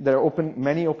 I mean, there are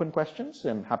many open questions,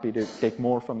 and happy to take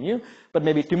more from you. But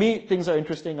maybe to me, things are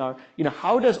interesting are,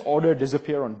 how does order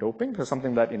disappear on doping? That's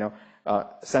something that,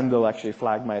 Sendil actually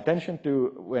flagged my attention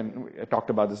to when I talked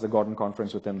about this at the Gordon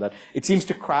conference with him, that it seems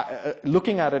to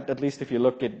looking at it, at least if you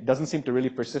look, it doesn't seem to really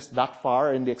persist that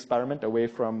far in the experiment away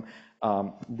from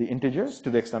the integers to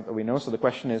the extent that we know. So the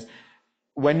question is,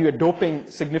 when you're doping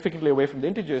significantly away from the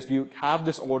integers, do you have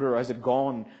this order or has it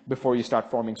gone before you start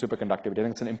forming superconductivity? I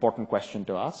think it's an important question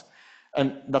to ask.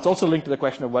 And that's also linked to the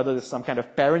question of whether there's some kind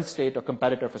of parent state or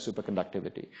competitor for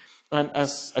superconductivity. And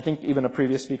as I think even a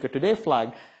previous speaker today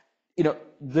flagged,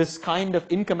 this kind of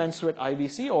incommensurate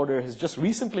IVC order has just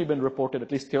recently been reported,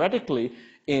 at least theoretically,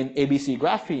 in ABC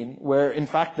graphene, where in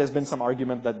fact there's been some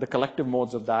argument that the collective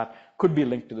modes of that could be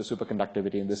linked to the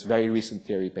superconductivity in this very recent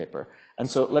theory paper. And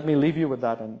so let me leave you with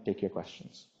that and take your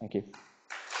questions. Thank you.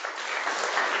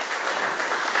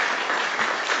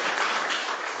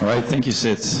 All right, thank you,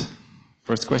 Sid.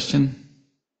 First question.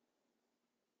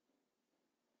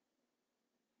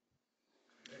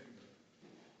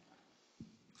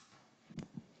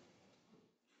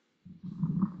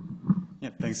 Yeah,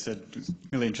 thanks, Sid.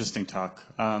 Really interesting talk.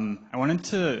 I wanted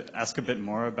to ask a bit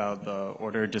more about the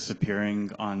order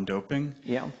disappearing on doping.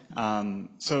 Yeah.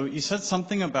 So you said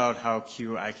something about how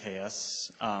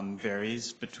QIKS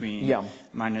varies between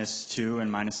 -2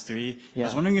 and -3. Yeah. I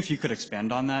was wondering if you could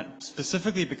expand on that,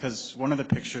 specifically because one of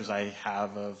the pictures I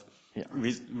have of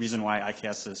reason why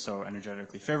IKS is so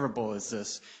energetically favorable is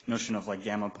this notion of like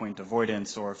gamma point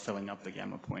avoidance or filling up the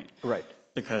gamma point. Right.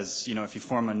 Because, if you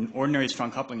form an ordinary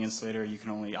strong coupling insulator, you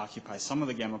can only occupy some of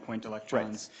the gamma point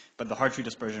electrons, but the Hartree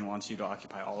dispersion wants you to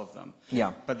occupy all of them.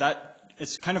 Yeah. But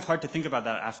it's kind of hard to think about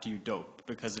that after you dope,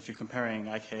 because if you're comparing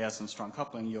IKS and strong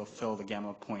coupling, you'll fill the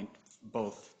gamma point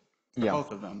both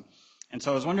of them. And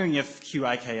so I was wondering if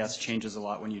QIKS changes a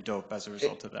lot when you dope as a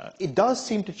result of that. It does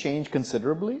seem to change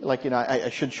considerably. Like, I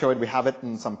should show it. We have it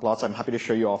in some plots. I'm happy to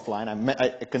show you offline.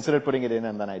 I considered putting it in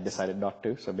and then I decided not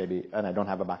to. So and I don't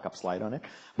have a backup slide on it.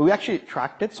 But we actually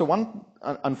tracked it. So one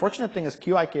unfortunate thing is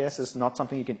QIKS is not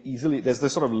something you can easily, there's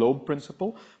this sort of lobe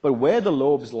principle, but where the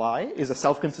lobes lie is a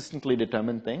self-consistently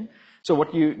determined thing. So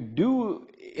what you do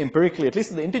empirically, at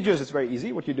least in the integers, it's very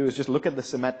easy. What you do is just look at the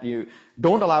symmetry. You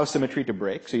don't allow symmetry to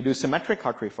break. So you do symmetric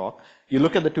Hartree-Fock. You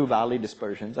look at the two valley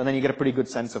dispersions, and then you get a pretty good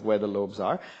sense of where the lobes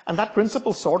are. And that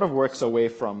principle sort of works away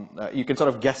from, you can sort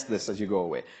of guess this as you go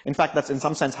away. In fact, that's in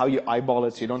some sense how you eyeball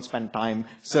it, so you don't spend time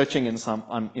searching in some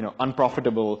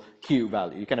unprofitable Q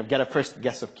value. You kind of get a first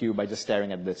guess of Q by just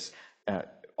staring at this.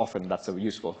 Often that's a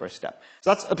useful first step. So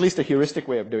that's at least a heuristic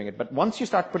way of doing it. But once you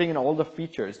start putting in all the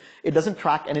features, it doesn't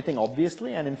track anything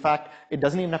obviously, and in fact, it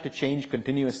doesn't even have to change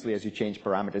continuously as you change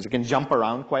parameters. It can jump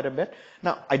around quite a bit.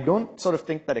 Now, I don't sort of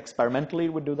think that experimentally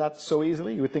it would do that so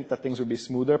easily. You would think that things would be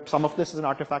smoother. Some of this is an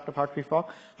artifact of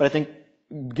Hartree-Fock, but I think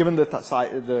given the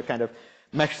kind of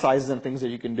mesh sizes and things that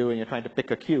you can do when you're trying to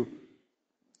pick a Q,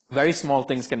 very small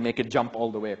things can make it jump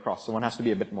all the way across, so one has to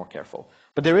be a bit more careful.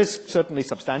 But there is certainly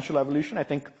substantial evolution. I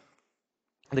think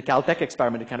the Caltech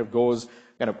experiment, it kind of goes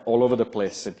kind of all over the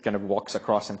place. It kind of walks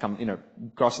across and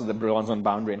crosses the Brillouin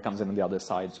boundary and comes in on the other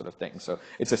side sort of thing. So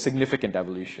it's a significant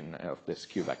evolution of this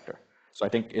Q vector. So I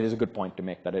think it is a good point to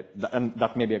make that and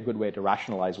that may be a good way to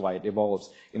rationalize why it evolves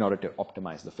in order to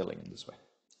optimize the filling in this way.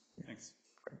 Thanks.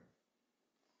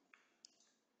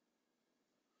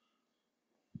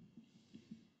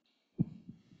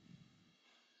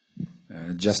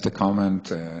 Just a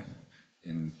comment.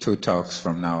 In 2 talks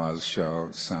from now, I'll show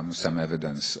some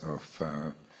evidence of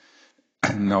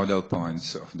nodal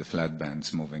points of the flat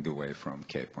bands moving away from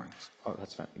K points. Oh,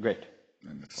 that's fine. Great.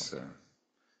 And it's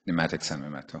pneumatic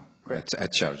semi-metal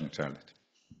at charge neutrality.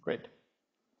 Great.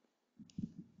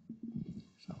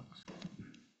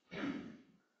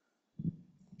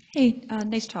 Hey,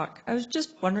 nice talk. I was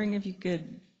just wondering if you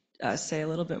could say a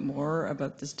little bit more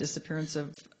about this disappearance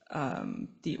of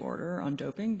the order on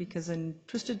doping, because in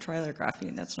twisted trilayer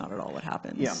graphene, that's not at all what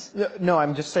happens. Yeah. No,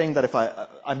 I'm just saying that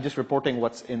I'm just reporting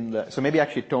what's in the, so maybe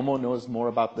actually Tomo knows more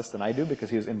about this than I do because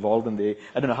he was involved in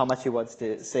I don't know how much he wants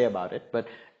to say about it, but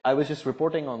I was just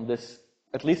reporting on this,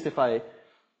 at least if I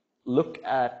look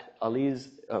at Ali's,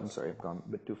 I'm sorry, I've gone a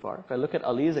bit too far. If I look at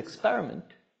Ali's experiment,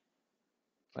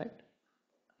 right?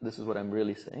 This is what I'm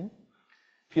really saying.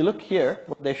 If you look here,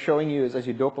 what they're showing you is as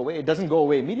you dope away, it doesn't go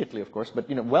away immediately, of course, but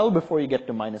well before you get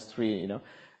to -3,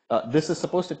 this is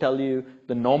supposed to tell you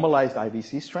the normalized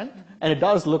IVC strength, and it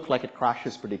does look like it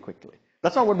crashes pretty quickly.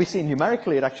 That's not what we see.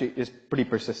 Numerically, it actually is pretty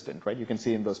persistent, right? You can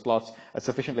see in those plots at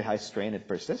sufficiently high strain, it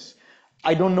persists.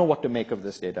 I don't know what to make of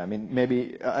this data. I mean,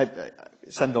 maybe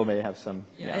Sendel may have some.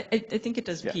 Yeah, I think it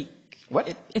does peak. What?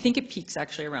 I think it peaks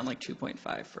actually around like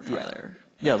 2.5 for tri-layer.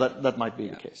 Yeah, that might be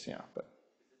the case. Yeah, but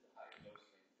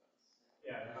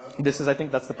this is, I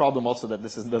think that's the problem also, that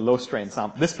this is the low strain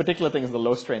sample. This particular thing is the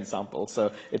low strain sample, so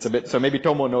it's a bit. So maybe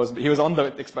Tomo knows. He was on the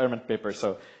experiment paper,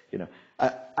 so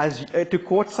to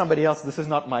quote somebody else, this is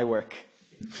not my work.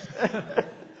 I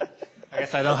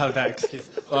guess I don't have that excuse.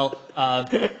 Well, I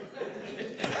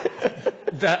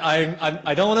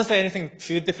don't want to say anything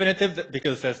too definitive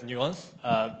because there's nuance.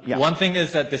 One thing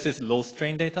is that this is low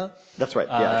strain data. That's right.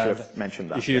 Yeah, I should have mentioned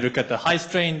that. If you look at the high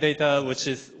strain data, which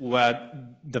is where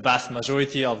the vast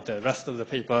majority of the rest of the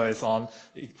paper is on,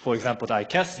 for example, the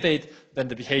ICAS state, then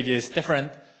the behavior is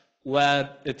different. Where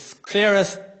it's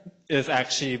clearest is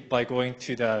actually by going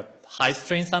to the high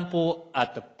strain sample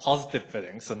at the positive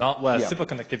filling, so not where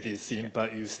superconductivity is seen,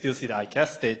 but you still see the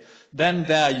ICAS state. Then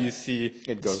there you see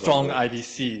strong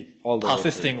IVC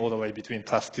persisting all the way between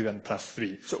 +2 and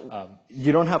 +3. So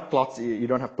you don't have plots. You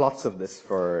don't have plots of this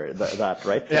for that,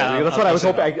 right? Yeah, that's what I was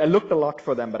hoping. I looked a lot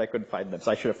for them, but I couldn't find them,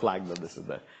 so I should have flagged that this is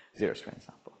the zero strain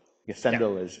sample.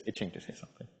 Sendel is itching to say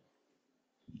something.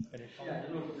 Yeah,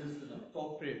 this is an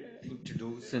appropriate thing to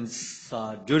do, since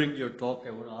during your talk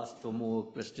I would ask Tomo a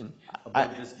question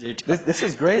about this data. This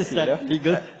is great. Is that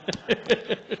legal?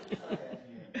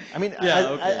 I mean,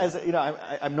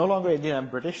 I'm no longer Indian, I'm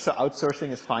British, so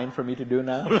outsourcing is fine for me to do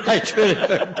now. Right.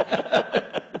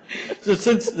 So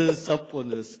since this is up on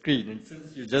the screen, and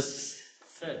since you just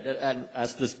said that, and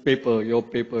as this paper, your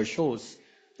paper shows,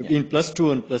 between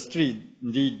 +2 and +3,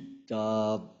 indeed,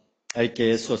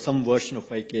 IKS or some version of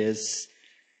IKS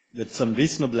with some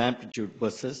reasonable amplitude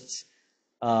persists.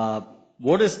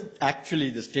 What is actually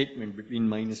the statement between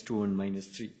 -2 and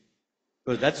 -3?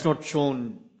 Because that's not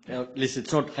shown, at least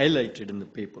it's not highlighted in the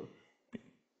paper.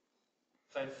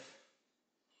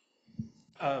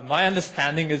 My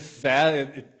understanding is that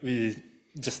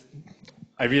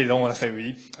I really don't want to say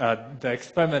the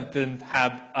experiment didn't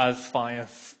have as fine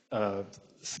a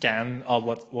scan of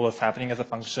what was happening as a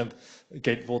function of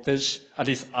gate voltage. At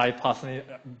least I personally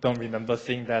don't remember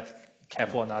seeing that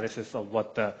careful analysis of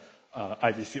what the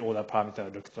IVC order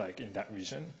parameter looks like in that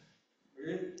region.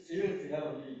 Even if you have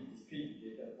only discrete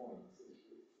data points,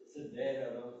 is it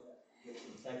there around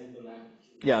sizable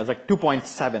amplitude? Yeah, it's like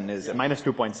 2.7 is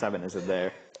 -2.7. Is it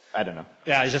there? I don't know.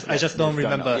 Yeah, I just don't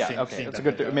remember seeing that's a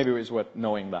good. Maybe it's worth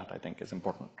knowing that. I think is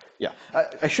important. Yeah,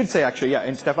 I should say actually. Yeah,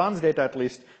 in Stefan's data at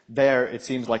least, there it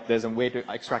seems like there's a way to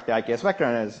extract the IKS vector,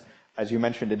 and as you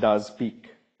mentioned, it does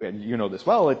peak. And you know this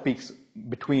well. It peaks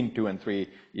between 2 and 3.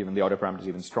 Even the auto parameter is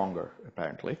even stronger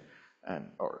apparently,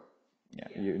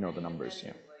 you know the numbers.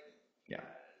 Yeah.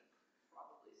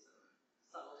 Probably some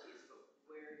subtleties,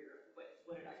 but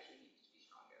what it actually needs to be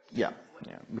stronger. Yeah,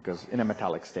 because in a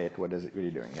metallic state, what is it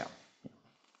really doing? Yeah.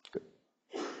 Good.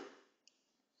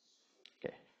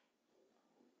 Okay.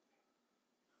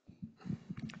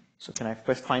 So can I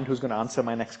first find who's going to answer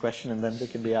my next question, and then they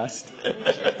can be asked?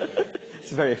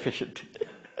 It's very efficient.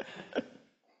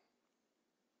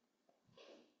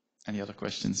 Any other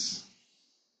questions?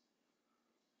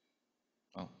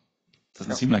 Well,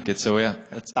 doesn't seem like it, so yeah.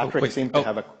 Patrick seemed to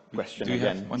have a question do you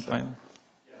again. Have one final?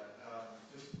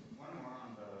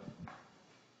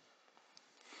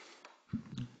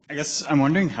 I guess I'm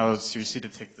wondering how seriously to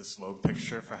take this lobe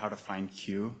picture for how to find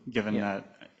Q, given that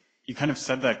you kind of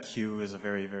said that Q is a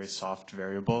very, very soft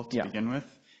variable to begin with.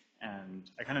 And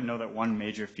I kind of know that one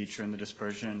major feature in the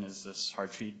dispersion is this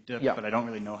Hartree dip, but I don't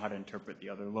really know how to interpret the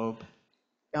other lobe.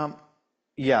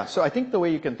 So I think the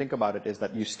way you can think about it is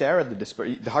that you stare at the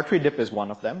dispersion. The Hartree dip is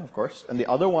one of them, of course, and the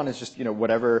other one is just,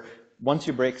 whatever. Once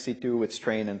you break C2 with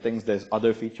strain and things, there's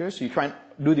other features. So you try and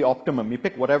do the optimum. You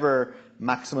pick whatever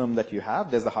maximum that you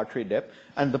have. There's the Hartree dip.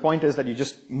 And the point is that you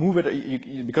just move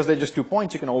it. Because they're just 2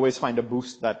 points, you can always find a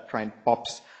boost that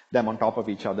pops them on top of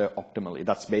each other optimally.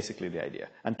 That's basically the idea.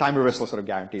 And time reversal sort of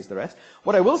guarantees the rest.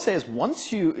 What I will say is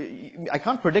I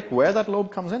can't predict where that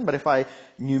lobe comes in, but if I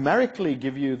numerically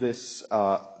give you this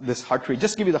Hartree,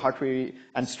 just give you the Hartree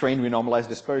and strain renormalized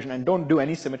dispersion, and don't do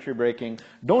any symmetry breaking,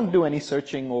 don't do any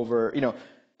searching over,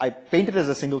 I painted it as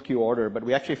a single Q order, but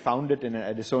we actually found it in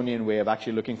an Edisonian way of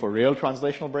actually looking for real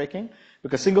translational breaking,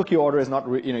 because single Q order is not,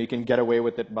 you can get away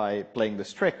with it by playing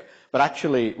this trick, but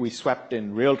actually we swept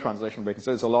in real translational breaking, so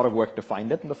there's a lot of work to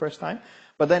find it in the first time.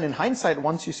 But then in hindsight,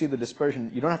 once you see the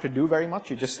dispersion, you don't have to do very much,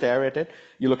 you just stare at it,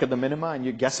 you look at the minima and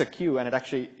you guess a Q, and it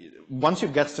actually, once you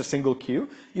get to single Q,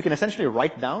 you can essentially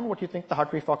write down what you think the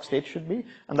Hartree-Fock state should be,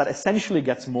 and that essentially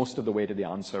gets most of the way to the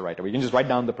answer right away. You can just write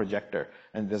down the projector,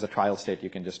 and there's a trial state you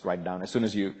can just write down as soon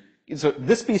as you, so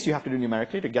this piece you have to do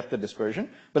numerically to get the dispersion,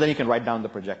 but then you can write down the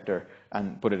projector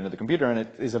and put it into the computer, and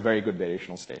it is a very good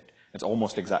variational state. It's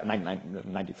almost exact,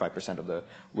 95% of the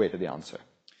way to the answer.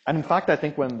 And in fact, I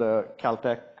think when the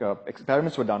Caltech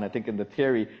experiments were done, I think in the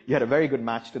theory, you had a very good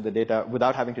match to the data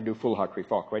without having to do full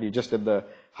Hartree-Fock, right? You just did the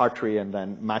Hartree and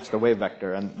then matched the wave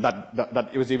vector, and that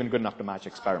it was even good enough to match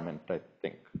experiment, I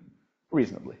think,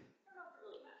 reasonably.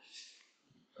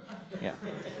 Yeah,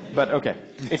 but okay.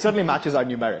 It certainly matches our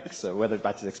numerics, so whether it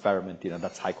matches experiment,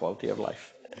 that's high quality of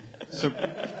life. So,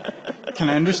 can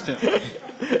I understand?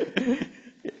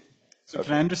 So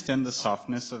can I understand the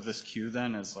softness of this Q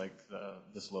then as like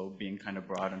this lobe being kind of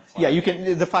broad and flat? Yeah, you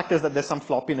can. The fact is that there's some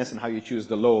floppiness in how you choose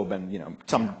the lobe, and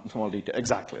some small detail.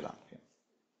 Exactly that. Yeah.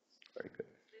 Very good.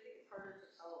 I think it's harder to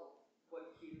tell what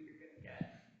Q you're going to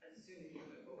get as soon as you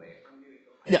move away from doing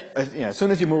the Yeah, as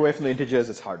soon as you move away from the integers,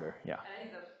 it's harder. Yeah. And I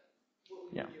think that's what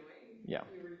we were doing. Yeah.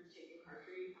 We were taking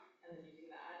Hartree and then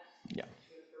using that Yeah.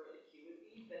 to infer what the Q would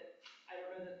be, but I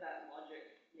don't know that that logic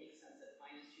makes sense at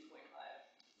minus 2.5.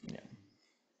 Yeah.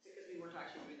 Because we weren't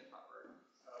actually doing the proper.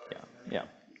 Yeah.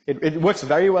 It works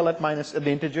very well at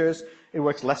the integers. It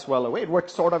works less well away. It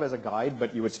works sort of as a guide,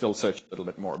 but you would still search a little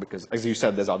bit more because, as you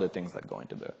said, there's other things that go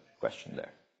into the question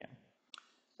there.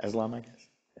 Yeah. Islam, I guess.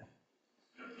 Yeah.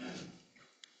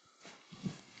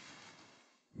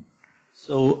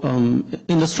 So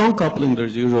in the strong coupling,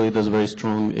 there's very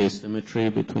strong asymmetry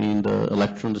between the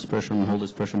electron dispersion and hole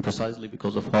dispersion precisely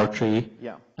because of Hartree.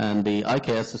 Yeah. And the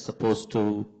IKS is supposed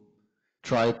to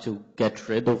try to get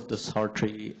rid of this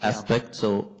Hartree aspect.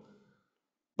 So,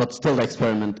 but still the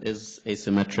experiment is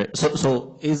asymmetric.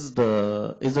 So is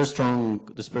there strong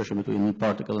dispersion between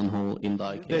particle and hole in the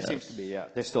IKS? There seems to be, yeah.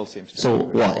 There still seems to be. So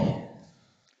why?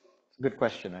 Good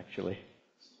question, actually.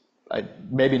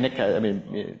 Maybe Nick,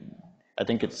 I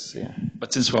think it's, yeah.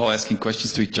 But since we're all asking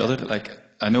questions to each other, like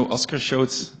I know Oscar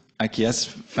showed IKS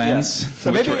fans,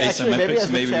 So which maybe, were asymmetric, as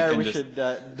the chair, we just...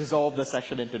 should dissolve the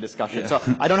session into discussion. So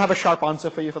I don't have a sharp answer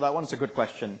for you for that one. It's a good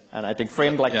question. And I think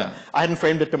framed like that. I hadn't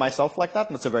framed it to myself like that,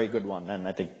 and it's a very good one. And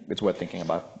I think it's worth thinking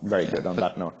about. Very good on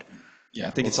that note. Yeah,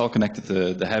 I think it's all connected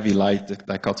to the heavy light, the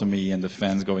dichotomy, and the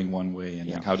fans going one way, and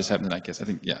like how this happened in IKS. I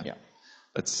think,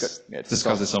 let's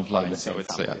discuss this offline. So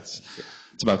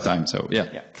it's about time. So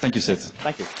yeah, thank you, Sid.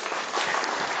 Thank you.